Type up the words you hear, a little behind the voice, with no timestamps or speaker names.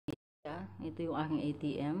Ito yung aking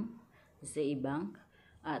ATM sa Bank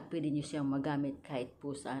at pwede nyo siyang magamit kahit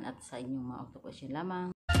po saan at sa inyong mga Octopus yun lamang.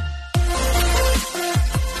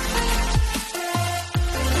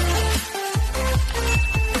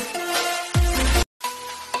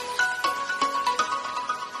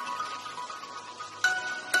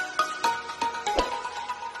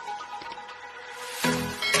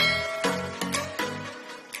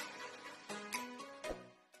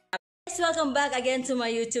 Welcome back again to my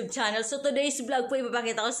YouTube channel. So today's vlog po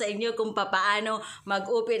ipapakita ko sa inyo kung paano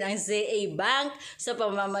mag-open ang ZA Bank sa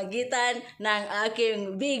pamamagitan ng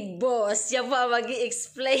aking big boss. Siya po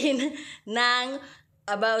mag-i-explain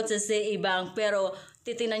about sa ZA Bank. Pero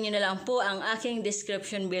titingnan nyo na lang po ang aking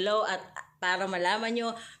description below at para malaman nyo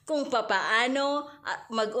kung paano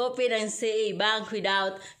mag-open ang ZA Bank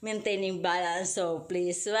without maintaining balance. So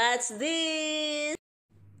please watch this!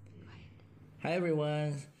 Hi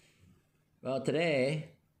everyone! Well,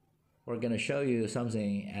 today we're going to show you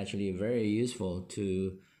something actually very useful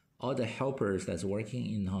to all the helpers that's working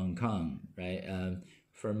in Hong Kong, right?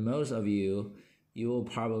 For most of you, you will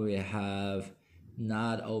probably have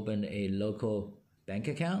not opened a local bank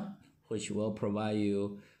account, which will provide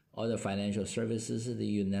you all the financial services that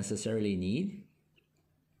you necessarily need.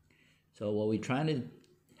 So what we're trying to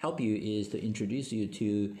help you is to introduce you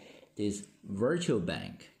to this virtual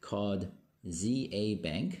bank called ZA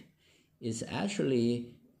Bank. It's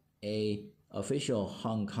actually a official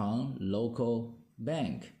Hong Kong local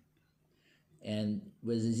bank. And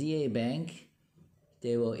with ZA Bank,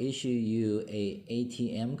 they will issue you a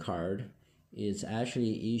ATM card. It's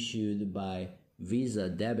actually issued by Visa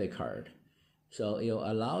debit card. So it'll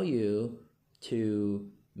allow you to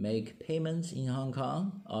make payments in Hong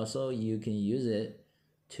Kong. Also, you can use it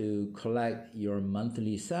to collect your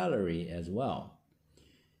monthly salary as well.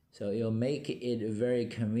 So it'll make it very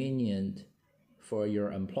convenient for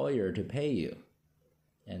your employer to pay you.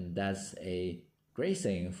 And that's a great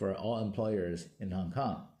thing for all employers in Hong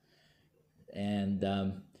Kong. And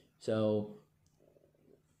so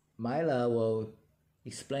Myla will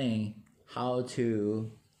explain how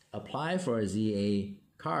to apply for a ZA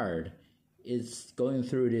card. It's going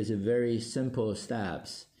through these very simple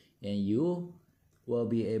steps, and you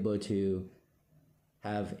will be able to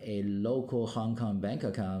have a local Hong Kong bank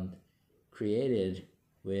account created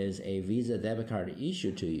with a Visa debit card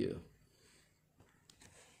issued to you.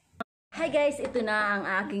 Hi guys, ito na ang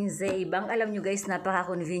aking ZA Bank. Alam nyo guys,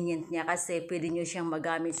 napaka-convenient niya kasi pwede nyo siyang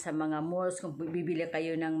magamit sa mga malls kung bibili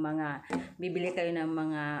kayo ng mga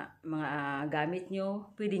gamit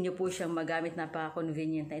nyo. Pwede nyo po siyang magamit,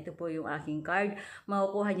 napaka-convenient na. Ito po yung aking card.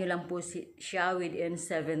 Makukuha nyo lang po siya within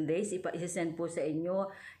 7 days. Isasend po sa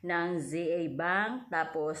inyo ng ZA Bank.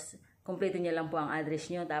 Tapos, kompleto nyo lang po ang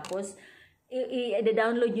address nyo. Tapos,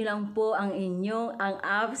 i-download nyo lang po ang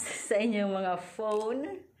apps sa inyong mga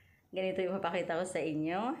phone. Ganito yung papakita ko sa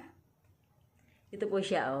inyo. Ito po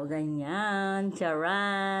siya, oh, ganyan,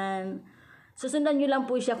 charan. Susundan nyo lang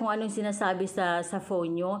po siya kung anong sinasabi sa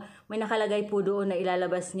phone nyo. May nakalagay po doon na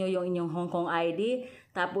ilalabas nyo yung inyong Hong Kong ID.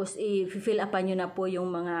 Tapos, i-fill upan nyo na po yung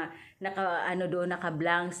mga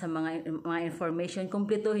naka-blank sa mga information.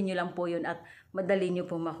 Kumpletuhin nyo lang po yun at madali nyo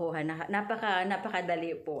po makuha.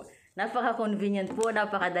 Napakadali po. Napaka-convenient po,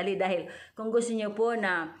 napakadali. Dahil kung gusto nyo po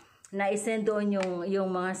na i-send doon yung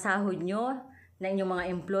mga sahod nyo na inyong mga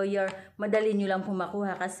employer, madali nyo lang po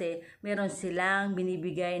makuha kasi meron silang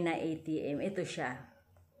binibigay na ATM. Ito siya.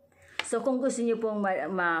 So kung gusto nyo pong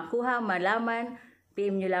makuha, malaman,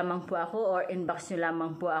 PM nyo lamang po ako or inbox nyo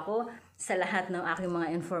lamang po ako sa lahat ng aking mga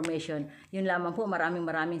information. Yun lamang po.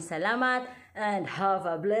 Maraming salamat and have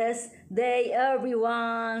a blessed day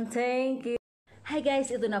everyone. Thank you. Hi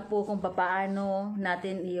guys, ito na po kung paano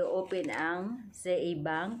natin i-open ang ZA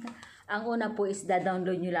Bank. Ang una po is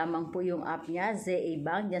da-download nyo lamang po yung app niya, ZA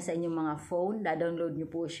Bank, dyan sa inyong mga phone. Da-download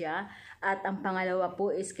nyo po siya. At ang pangalawa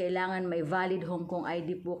po is kailangan may valid Hong Kong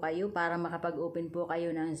ID po kayo para makapag-open po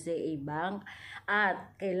kayo ng ZA Bank.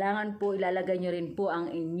 At kailangan po ilalagay nyo rin po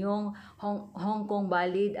ang inyong Hong Kong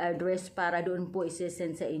valid address para doon po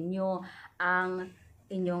isi-send sa inyo ang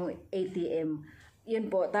inyong ATM.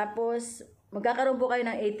 Yun po. Tapos, magkakaroon po kayo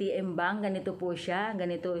ng ATM bank. Ganito po siya.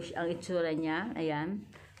 Ganito ang itsura niya. Ayan.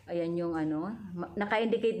 Ayan yung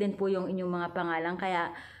naka-indicate din po yung inyong mga pangalan.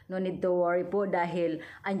 Kaya no need to worry po dahil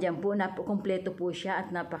andyan po, kumpleto po siya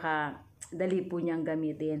at napakadali po niyang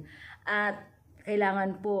gamitin. At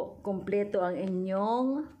kailangan po kumpleto ang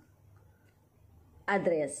inyong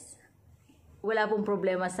address. wala pong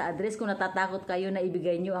problema sa address. Kung natatakot kayo na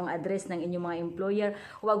ibigay nyo ang address ng inyong mga employer,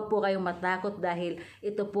 huwag po kayong matakot dahil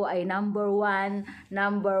ito po ay number one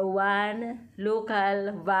local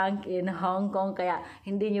bank in Hong Kong. Kaya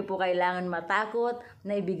hindi nyo po kailangan matakot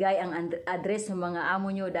na ibigay ang address ng mga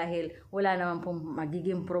amo nyo dahil wala naman pong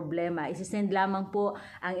magiging problema. Isisend lamang po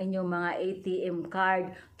ang inyong mga ATM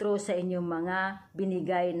card through sa inyong mga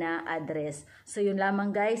binigay na address. So yun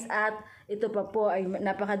lamang guys, at ito pa po ay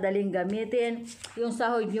napakadaling gamitin. Yung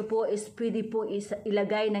sahod nyo po is pwede po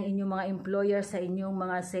ilagay ng inyong mga employer sa inyong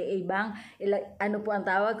mga CA bank. Ano po ang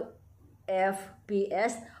tawag?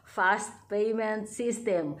 FPS, Fast Payment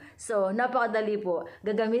System. So, napakadali po.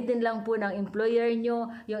 Gagamitin lang po ng employer nyo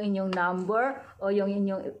yung inyong number o yung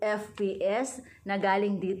inyong FPS na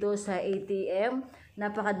galing dito sa ATM.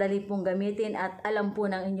 Napakadali pong gamitin at alam po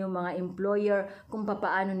ng inyong mga employer kung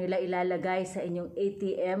paano nila ilalagay sa inyong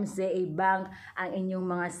ATM, ZA Bank ang inyong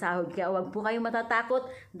mga sahod. Kaya huwag po kayong matatakot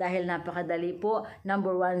dahil napakadali po.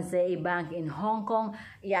 Number one, ZA Bank in Hong Kong.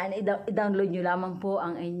 Yan, i-download nyo lamang po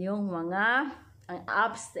ang inyong mga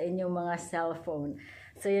apps sa inyong mga cellphone.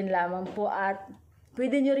 So yun lamang po, at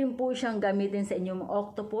pwede nyo rin po siyang gamitin sa inyong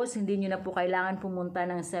Octopus. Hindi nyo na po kailangan pumunta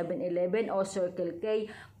ng 7-Eleven o Circle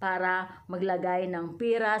K para maglagay ng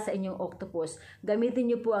pira sa inyong Octopus.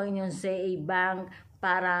 Gamitin nyo po ang inyong ZA Bank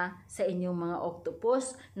para sa inyong mga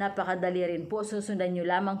Octopus. Napakadali rin po. Susundan nyo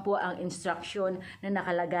lamang po ang instruction na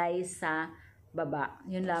nakalagay sa baba.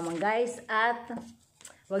 Yun lamang guys, at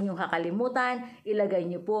huwag niyong kakalimutan, ilagay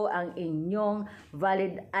niyo po ang inyong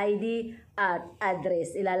valid ID at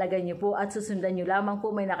address. Ilalagay niyo po at susundan niyo lamang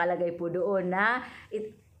po. May nakalagay po doon na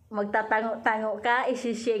magtatango-tango ka,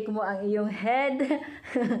 isi-shake mo ang iyong head,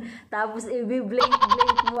 tapos i-blink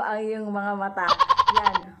mo ang iyong mga mata.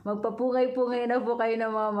 Yan, magpapungay-pungay na po kayo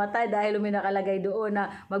ng mga mata dahil may nakalagay doon na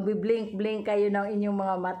magbi-blink kayo ng inyong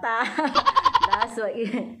mga mata. So,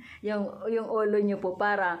 yung ulo nyo po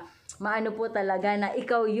para maano po talaga na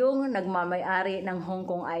ikaw yung nagmamay-ari ng Hong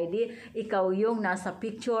Kong ID, ikaw yung nasa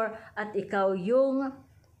picture, at ikaw yung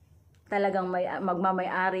talagang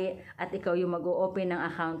magmamay-ari at ikaw yung mag-o-open ng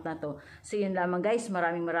account na to. So yun lamang guys,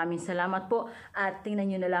 maraming salamat po, at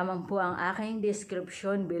tingnan nyo na lamang po ang aking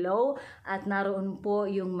description below at naroon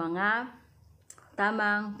po yung mga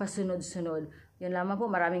tamang pasunod-sunod. Yun lamang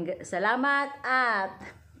po, maraming salamat,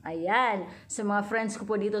 at ayan, sa mga friends ko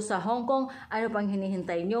po dito sa Hong Kong, ano pang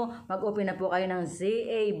hinihintay nyo? Mag-open na po kayo ng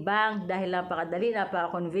ZA Bank dahil napakadali,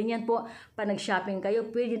 napaka-convenient po. Pag nag-shopping kayo,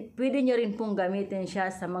 pwede nyo rin pong gamitin siya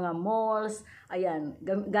sa mga malls. Ayan,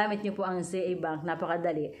 gamit nyo po ang ZA Bank,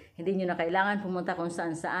 napakadali. Hindi nyo na kailangan pumunta kung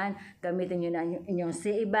saan-saan. Gamitin nyo na inyong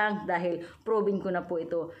ZA Bank dahil proving ko na po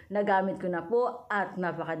ito. Nagamit ko na po at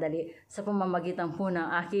napakadali sa pamamagitan po ng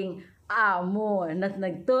aking amo na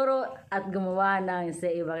nagturo at gumawa ng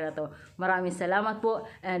ZA Bank na to. Maraming salamat po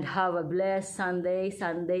and have a blessed Sunday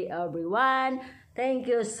everyone.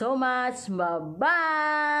 Thank you so much.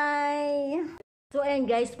 Bye-bye! So ayan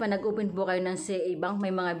guys, pa nag-open po kayo ng ZA Bank,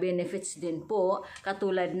 may mga benefits din po.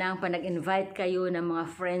 Katulad ng pa nag-invite kayo ng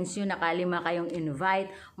mga friends nyo, nakalima kayong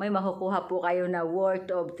invite, may makukuha po kayo na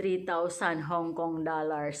worth of 3,000 Hong Kong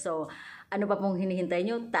dollars. So ano pa pong hinihintay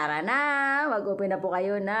nyo? Tara na! Mag-open na po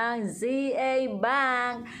kayo ng ZA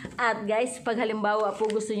Bank. At guys, pag halimbawa po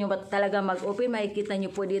gusto nyo talaga mag-open, makikita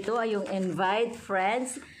nyo po dito ay yung invite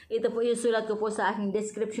friends. Ito po yung sulat ko po sa aking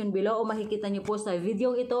description below o makikita nyo po sa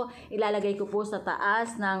video ito. Ilalagay ko po sa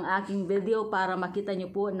taas ng aking video para makita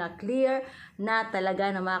nyo po na clear na talaga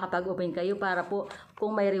na makakapag-open kayo para po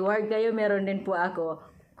kung may reward kayo, meron din po ako.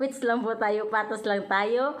 Quits lang po tayo, patos lang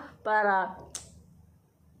tayo para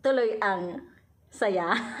tuloy ang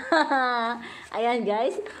saya. Ayan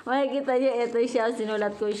guys, makikita nyo, ito siya,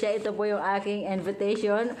 sinulat ko siya. Ito po yung aking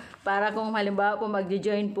invitation para kung halimbawa po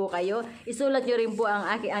mag-join po kayo, isulat nyo rin po ang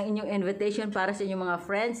inyong invitation para sa inyong mga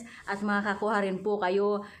friends at makakakuha rin po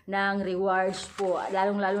kayo ng rewards po.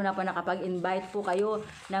 Lalong-lalo na po nakapag-invite po kayo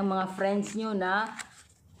ng mga friends nyo na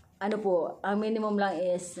ano po, ang minimum lang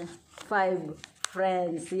is 5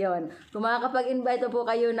 friends. Yon. Kung makakapag-invite po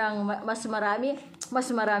kayo ng mas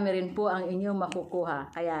marami rin po ang inyong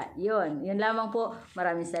makukuha. Kaya yun lamang po.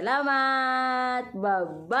 Maraming salamat.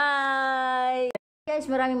 Bye-bye! Guys,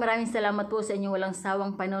 maraming salamat po sa inyong walang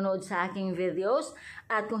sawang panonood sa aking videos.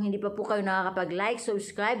 At kung hindi pa po kayo nakakapag-like,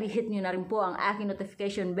 subscribe, i-hit nyo na rin po ang aking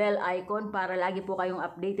notification bell icon para lagi po kayong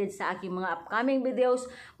updated sa aking mga upcoming videos.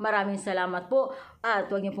 Maraming salamat po.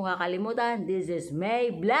 At huwag nyo pong kakalimutan, this is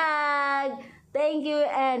May Vlog! Thank you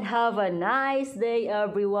and have a nice day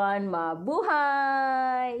everyone.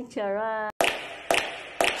 Mabuhay! Charan!